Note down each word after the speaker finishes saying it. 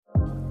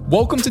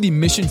Welcome to the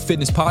Mission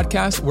Fitness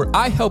Podcast, where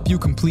I help you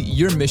complete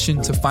your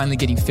mission to finally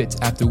getting fit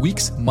after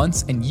weeks,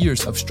 months, and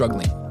years of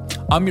struggling.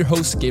 I'm your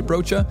host, Gabe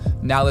Rocha.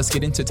 Now let's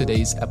get into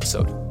today's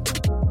episode.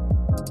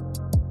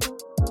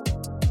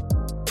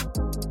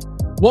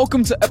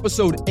 Welcome to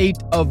episode 8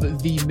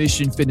 of the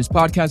Mission Fitness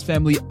Podcast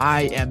family.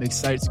 I am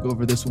excited to go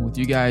over this one with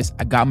you guys.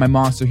 I got my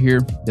monster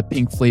here, the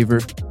pink flavor.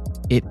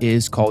 It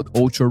is called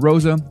Ultra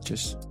Rosa.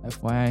 Just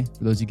FYI,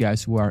 for those of you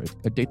guys who are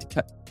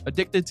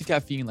addicted to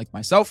caffeine like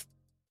myself,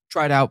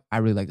 try it out. I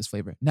really like this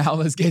flavor. Now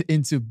let's get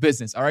into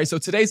business. All right. So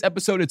today's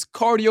episode, it's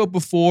cardio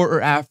before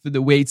or after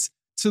the weights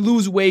to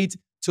lose weight,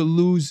 to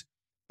lose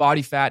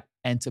body fat,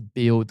 and to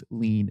build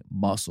lean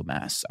muscle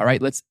mass. All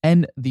right. Let's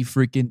end the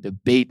freaking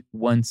debate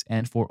once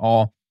and for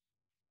all.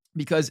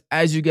 Because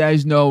as you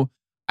guys know,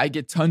 I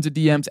get tons of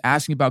DMs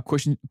asking about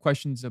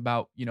questions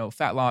about,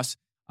 fat loss,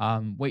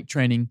 weight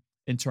training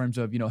in terms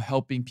of,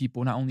 helping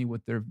people not only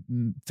with their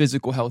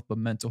physical health, but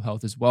mental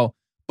health as well.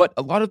 But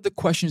a lot of the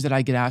questions that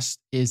I get asked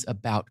is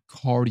about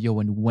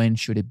cardio and when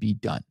should it be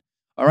done.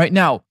 All right.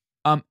 Now,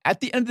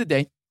 at the end of the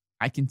day,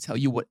 I can tell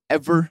you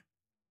whatever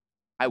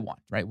I want,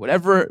 right?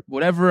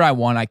 Whatever I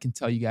want, I can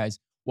tell you guys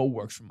what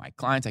works for my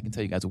clients. I can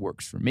tell you guys what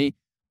works for me.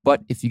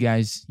 But if you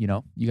guys, you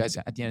guys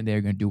at the end of the day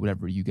are going to do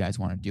whatever you guys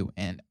want to do.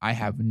 And I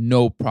have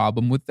no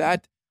problem with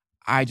that.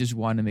 I just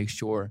want to make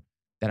sure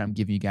that I'm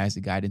giving you guys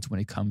the guidance when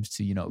it comes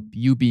to,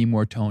 you being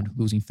more toned,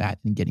 losing fat,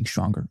 and getting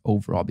stronger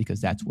overall, because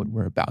that's what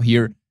we're about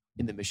here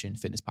in the Mission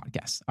Fitness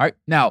Podcast. All right.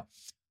 Now,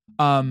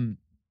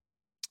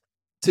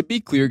 to be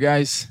clear,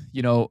 guys,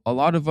 a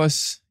lot of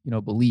us,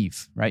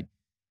 believe, right,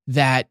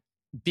 that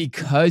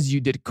because you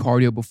did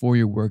cardio before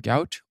your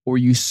workout or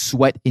you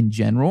sweat in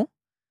general,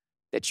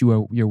 that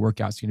your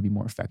workout's going to be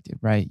more effective,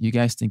 right? You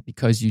guys think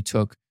because you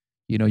took,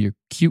 your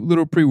cute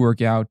little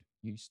pre-workout,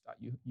 you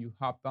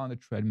hopped on the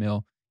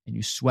treadmill and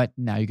you sweat,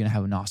 now you're going to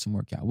have an awesome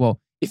workout. Well,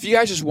 if you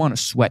guys just want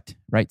to sweat,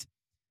 right,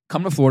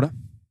 come to Florida,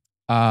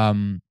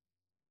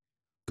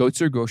 go to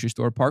your grocery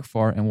store, park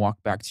far, and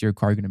walk back to your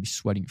car. You're going to be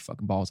sweating your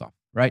fucking balls off,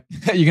 right?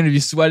 You're going to be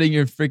sweating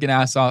your freaking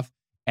ass off.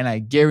 And I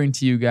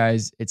guarantee you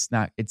guys, it's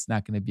not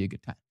going to be a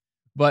good time.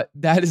 But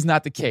that is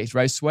not the case,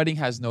 right? Sweating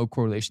has no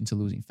correlation to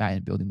losing fat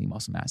and building lean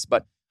muscle mass.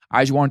 But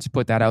I just wanted to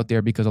put that out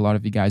there because a lot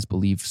of you guys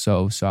believe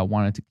so. So I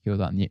wanted to kill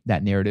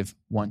that narrative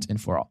once and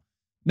for all.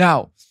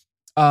 Now,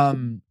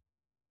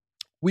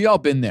 we all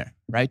been there,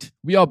 right?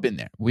 We all been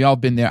there.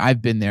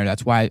 I've been there.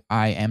 That's why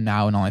I am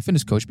now an online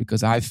fitness coach,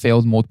 because I've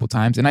failed multiple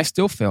times and I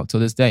still fail to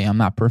this day. I'm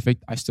not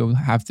perfect. I still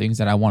have things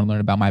that I want to learn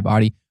about my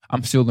body.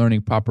 I'm still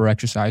learning proper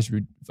exercise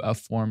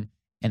form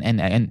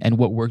and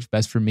what works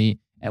best for me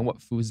and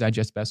what foods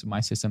digest best with my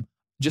system.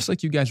 Just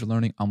like you guys are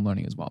learning, I'm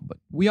learning as well. But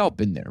we all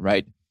been there,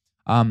 right?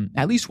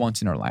 At least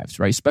once in our lives,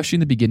 right? Especially in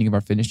the beginning of our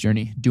fitness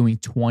journey, doing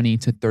 20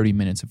 to 30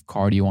 minutes of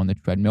cardio on the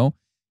treadmill,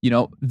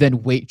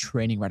 then weight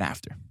training right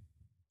after,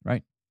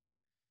 right?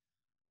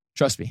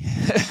 Trust me,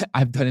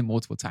 I've done it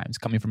multiple times.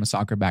 Coming from a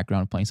soccer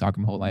background, playing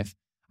soccer my whole life,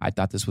 I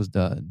thought this was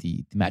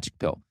the magic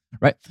pill,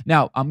 right?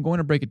 Now, I'm going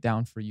to break it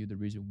down for you, the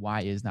reason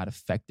why it is not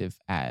effective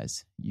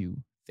as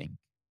you think,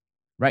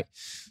 right?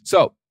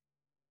 So,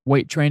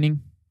 weight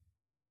training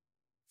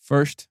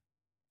first,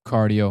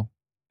 cardio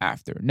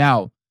after.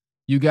 Now,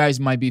 you guys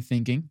might be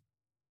thinking,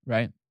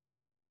 right?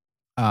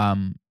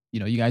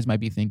 You guys might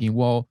be thinking,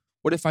 well,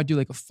 what if I do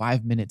like a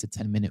 5-minute to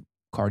 10-minute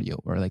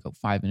cardio or like a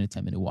 5-minute,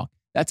 10-minute walk?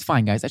 That's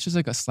fine, guys. That's just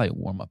like a slight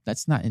warm-up.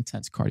 That's not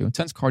intense cardio.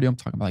 Intense cardio, I'm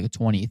talking about like a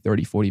 20,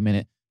 30,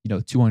 40-minute,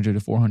 200 to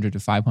 400 to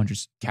 500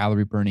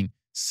 calorie burning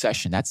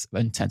session. That's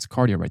intense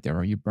cardio right there,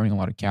 or you're burning a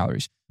lot of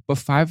calories. But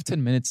 5 to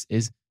 10 minutes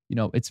is,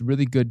 it's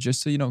really good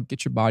just to,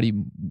 get your body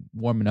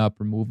warming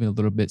up or moving a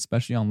little bit,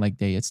 especially on leg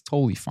day. It's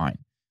totally fine.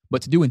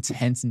 But to do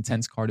intense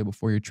cardio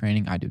before your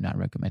training, I do not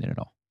recommend it at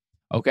all.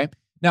 Okay?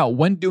 Now,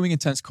 when doing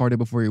intense cardio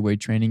before your weight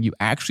training, you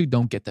actually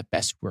don't get the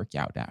best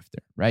workout after,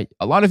 right?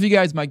 A lot of you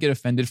guys might get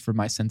offended for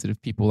my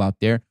sensitive people out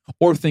there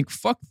or think,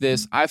 fuck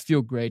this, I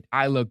feel great,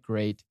 I look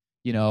great,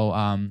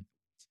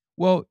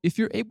 Well, if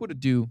you're able to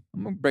do,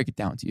 I'm going to break it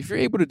down to you. If you're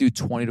able to do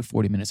 20 to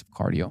 40 minutes of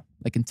cardio,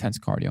 like intense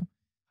cardio,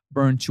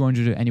 burn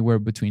 200 to anywhere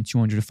between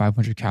 200 to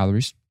 500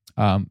 calories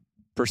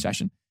per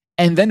session,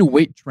 and then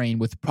weight train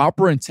with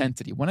proper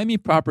intensity. When I mean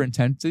proper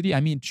intensity,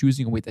 I mean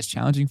choosing a weight that's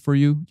challenging for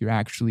you. You're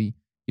actually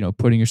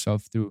putting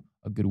yourself through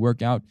a good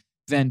workout.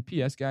 Then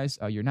PS guys,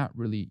 you're not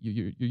really,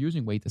 you're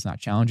using weight that's not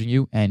challenging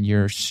you, and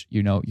you're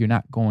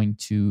not going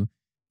to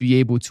be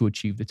able to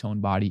achieve the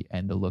toned body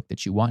and the look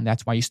that you want. And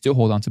that's why you still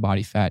hold on to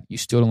body fat. You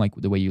still don't like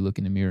the way you look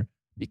in the mirror,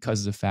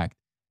 because of the fact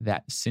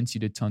that since you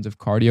did tons of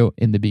cardio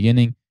in the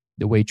beginning,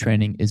 the weight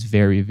training is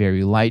very,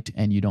 very light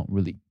and you don't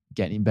really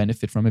get any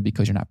benefit from it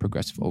because you're not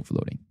progressive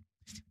overloading.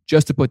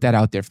 Just to put that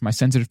out there for my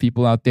sensitive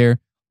people out there,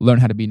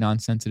 learn how to be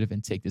non-sensitive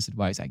and take this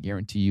advice. I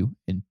guarantee you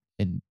in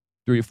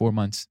 3 to 4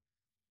 months,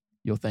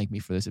 you'll thank me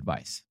for this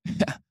advice.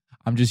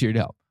 I'm just here to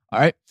help. All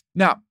right.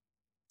 Now,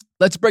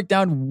 let's break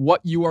down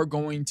what you are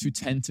going to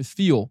tend to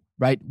feel,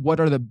 right? What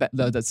are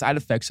the side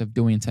effects of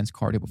doing intense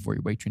cardio before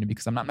your weight training?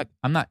 Because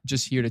I'm not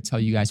just here to tell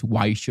you guys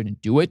why you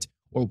shouldn't do it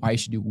or why you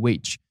should do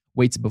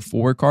weights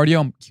before cardio.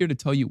 I'm here to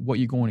tell you what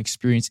you're going to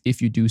experience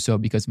if you do so,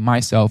 because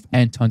myself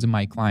and tons of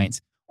my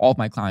clients, all of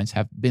my clients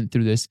have been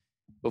through this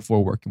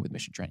before working with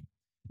Mission Training.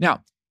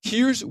 Now,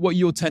 here's what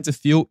you'll tend to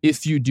feel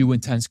if you do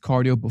intense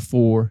cardio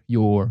before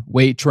your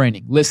weight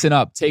training. Listen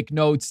up, take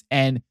notes,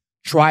 and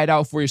try it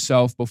out for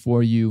yourself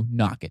before you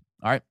knock it.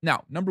 All right.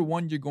 Now, number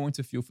one, you're going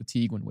to feel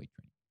fatigue when weight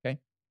training.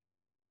 Okay.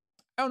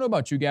 I don't know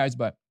about you guys,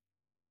 but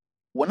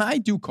when I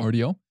do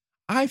cardio,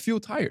 I feel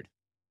tired,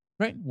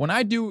 right? When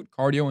I do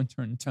cardio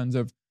in terms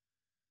of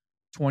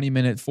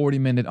 20-minute,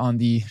 40-minute on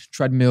the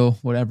treadmill,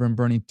 whatever, I'm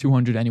burning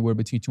 200, anywhere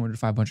between 200 to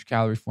 500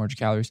 calories, 400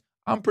 calories.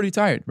 I'm pretty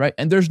tired, right?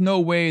 And there's no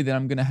way that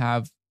I'm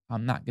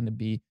not going to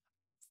be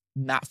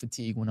not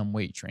fatigued when I'm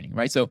weight training,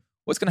 right? So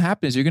what's going to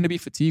happen is you're going to be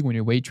fatigued when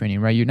you're weight training,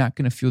 right? You're not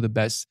going to feel the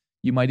best.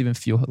 You might even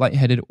feel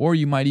lightheaded, or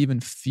you might even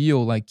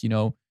feel like,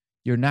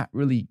 you're not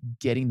really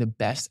getting the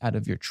best out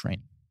of your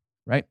training,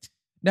 right?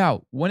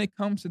 Now, when it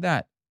comes to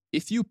that,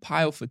 if you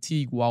pile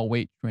fatigue while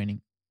weight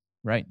training,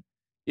 right?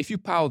 If you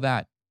pile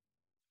that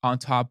on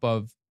top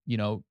of,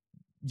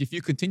 if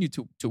you continue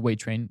to weight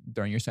train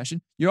during your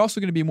session, you're also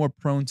going to be more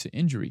prone to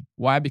injury.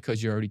 Why?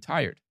 Because you're already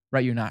tired,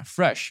 right? You're not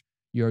fresh.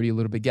 You're already a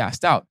little bit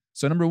gassed out.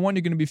 So number one,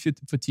 you're going to be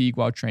fatigued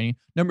while training.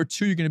 Number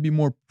two, you're going to be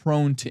more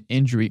prone to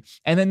injury.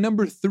 And then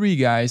number three,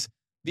 guys,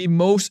 the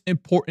most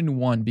important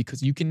one,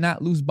 because you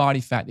cannot lose body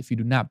fat if you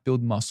do not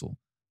build muscle.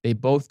 They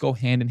both go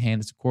hand in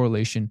hand. It's a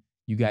correlation.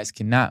 You guys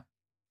cannot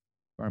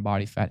burn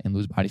body fat and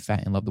lose body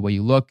fat and love the way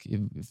you look.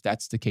 If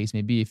that's the case,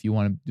 maybe if you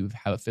want to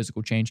have a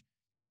physical change,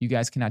 you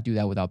guys cannot do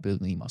that without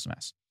building muscle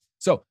mass.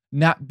 So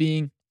not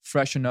being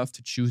fresh enough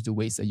to choose the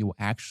weights that you will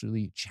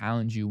actually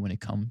challenge you when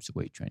it comes to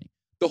weight training.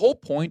 The whole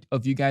point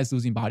of you guys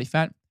losing body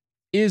fat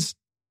is,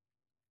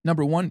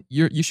 number one,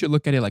 you should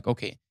look at it like,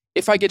 okay,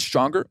 if I get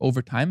stronger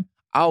over time,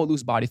 I'll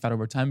lose body fat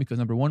over time because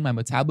number one, my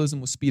metabolism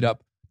will speed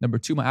up. Number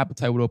two, my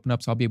appetite would open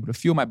up, so I'll be able to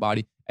fuel my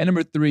body. And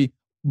number three,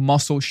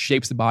 muscle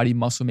shapes the body.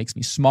 Muscle makes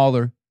me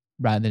smaller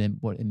rather than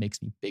what it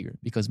makes me bigger,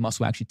 because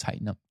muscle actually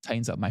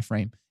tightens up my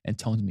frame and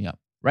tones me up,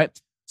 right?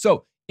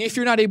 So if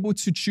you're not able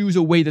to choose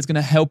a weight that's going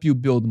to help you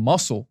build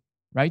muscle,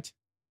 right,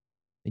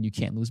 then you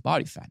can't lose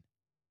body fat.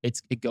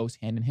 It goes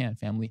hand in hand,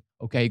 family.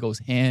 Okay, it goes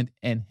hand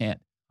in hand.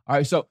 All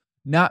right, so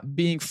not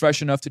being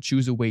fresh enough to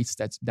choose the weights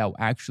that will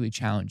actually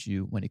challenge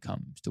you when it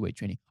comes to weight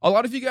training. A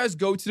lot of you guys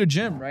go to the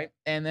gym, right?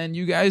 And then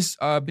you guys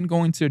been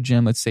going to the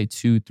gym, let's say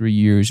 2-3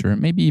 years, or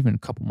maybe even a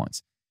couple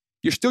months.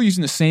 You're still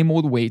using the same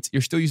old weights.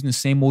 You're still using the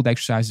same old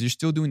exercises. You're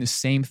still doing the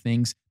same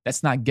things.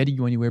 That's not getting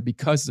you anywhere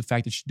because of the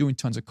fact that you're doing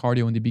tons of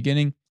cardio in the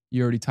beginning.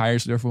 You're already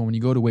tired. So therefore, when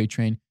you go to weight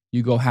train,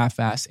 you go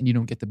half-assed and you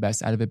don't get the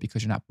best out of it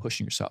because you're not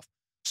pushing yourself.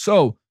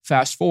 So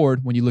fast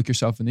forward, when you look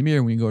yourself in the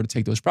mirror, when you go to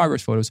take those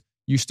progress photos,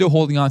 you're still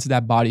holding on to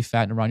that body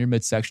fat and around your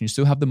midsection. You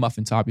still have the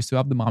muffin top. You still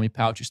have the mommy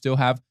pouch. You still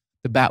have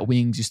the bat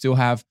wings. You still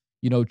have,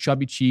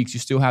 chubby cheeks. You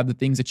still have the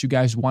things that you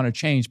guys want to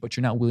change, but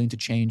you're not willing to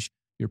change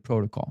your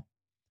protocol.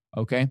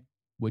 Okay?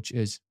 Which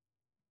is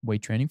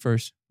weight training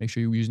first. Make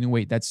sure you're using a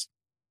weight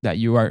that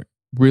you are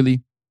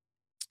really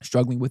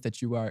struggling with,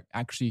 that you are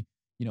actually,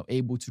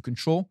 able to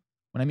control.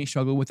 When I mean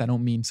struggle with, I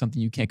don't mean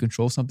something you can't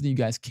control, something you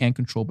guys can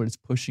control, but it's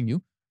pushing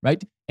you,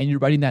 right? And you're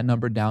writing that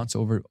number down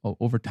so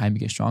over time you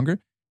get stronger.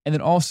 And then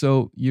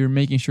also you're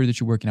making sure that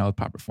you're working out with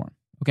proper form,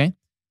 okay?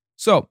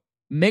 So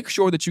make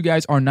sure that you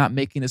guys are not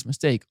making this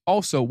mistake.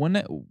 Also,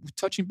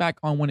 touching back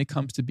on when it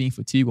comes to being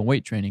fatigued when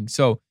weight training.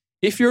 So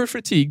if you're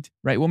fatigued,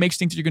 right, what makes you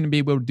think that you're going to be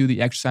able to do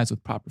the exercise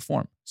with proper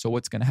form? So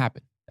what's going to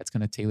happen? That's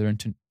going to tailor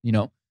into,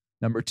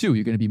 number two,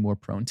 you're going to be more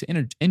prone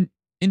to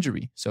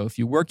injury. So if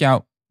you work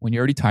out when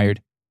you're already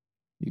tired,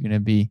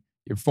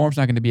 your form's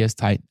not going to be as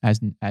tight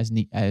as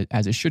neat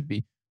as it should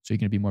be. So you're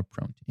going to be more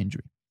prone to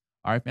injury.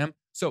 All right, fam.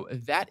 So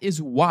that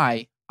is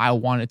why I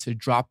wanted to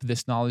drop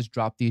this knowledge,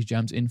 drop these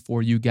gems in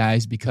for you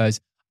guys,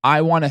 because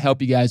I want to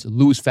help you guys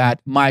lose fat.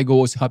 My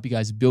goal is to help you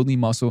guys build new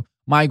muscle.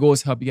 My goal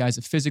is to help you guys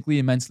physically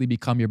and mentally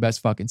become your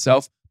best fucking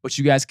self. But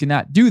you guys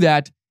cannot do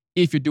that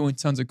if you're doing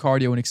tons of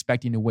cardio and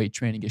expecting to weight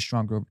train and get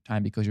stronger over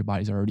time because your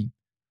body's already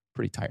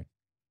pretty tired.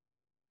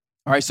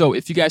 All right, so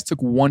if you guys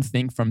took one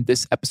thing from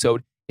this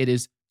episode, it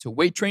is to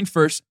weight train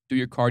first, do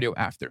your cardio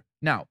after.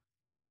 Now,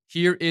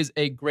 here is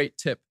a great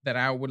tip that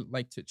I would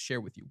like to share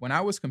with you. When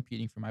I was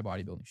competing for my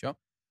bodybuilding show,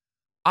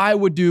 I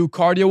would do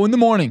cardio in the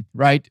morning,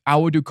 right? I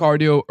would do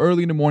cardio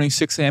early in the morning,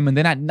 6 a.m. And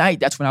then at night,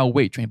 that's when I would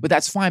weight train. But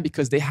that's fine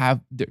because they have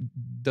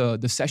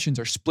the sessions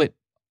are split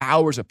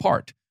hours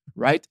apart,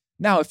 right?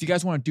 Now, if you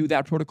guys want to do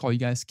that protocol, you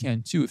guys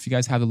can too. If you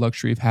guys have the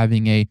luxury of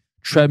having a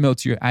treadmill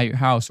at your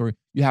house, or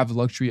you have the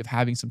luxury of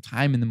having some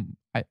time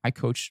I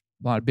coach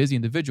a lot of busy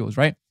individuals,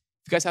 right?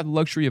 If you guys have the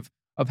luxury of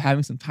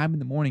having some time in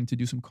the morning to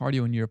do some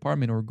cardio in your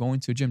apartment or going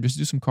to a gym, just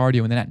do some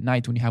cardio. And then at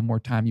night, when you have more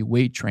time, you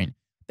weight train.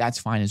 That's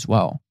fine as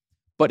well.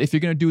 But if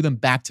you're going to do them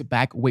back to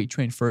back, weight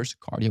train first,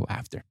 cardio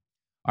after.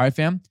 All right,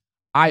 fam?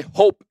 I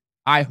hope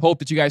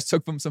that you guys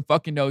took from some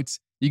fucking notes.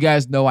 You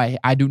guys know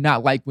I do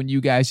not like when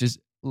you guys just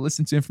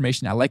listen to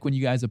information. I like when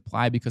you guys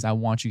apply because I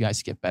want you guys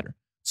to get better.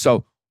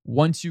 So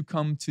Once you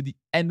come to the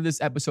end of this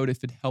episode,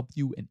 if it helped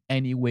you in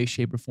any way,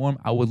 shape, or form,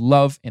 I would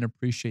love and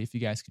appreciate if you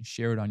guys can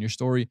share it on your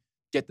story,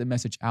 get the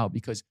message out,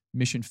 because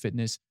Mission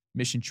Fitness,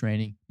 Mission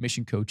Training,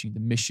 Mission Coaching, the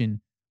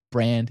Mission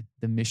brand,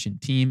 the Mission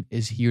team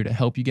is here to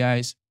help you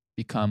guys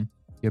become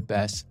your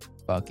best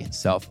fucking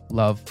self.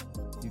 Love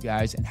you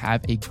guys and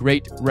have a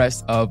great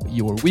rest of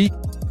your week.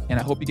 And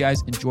I hope you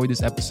guys enjoyed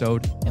this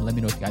episode. And let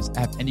me know if you guys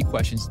have any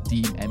questions.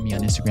 DM me on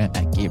Instagram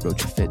at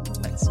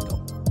GabeRochaFit. Let's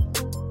go.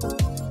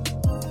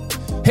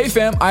 Hey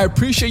fam, I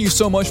appreciate you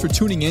so much for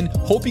tuning in.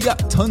 Hope you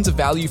got tons of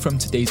value from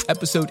today's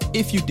episode.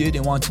 If you did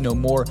and want to know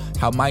more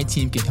how my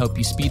team can help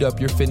you speed up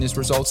your fitness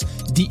results,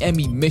 DM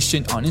me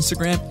Mission on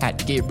Instagram at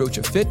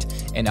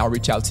GabeRochaFit, and I'll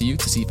reach out to you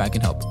to see if I can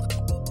help.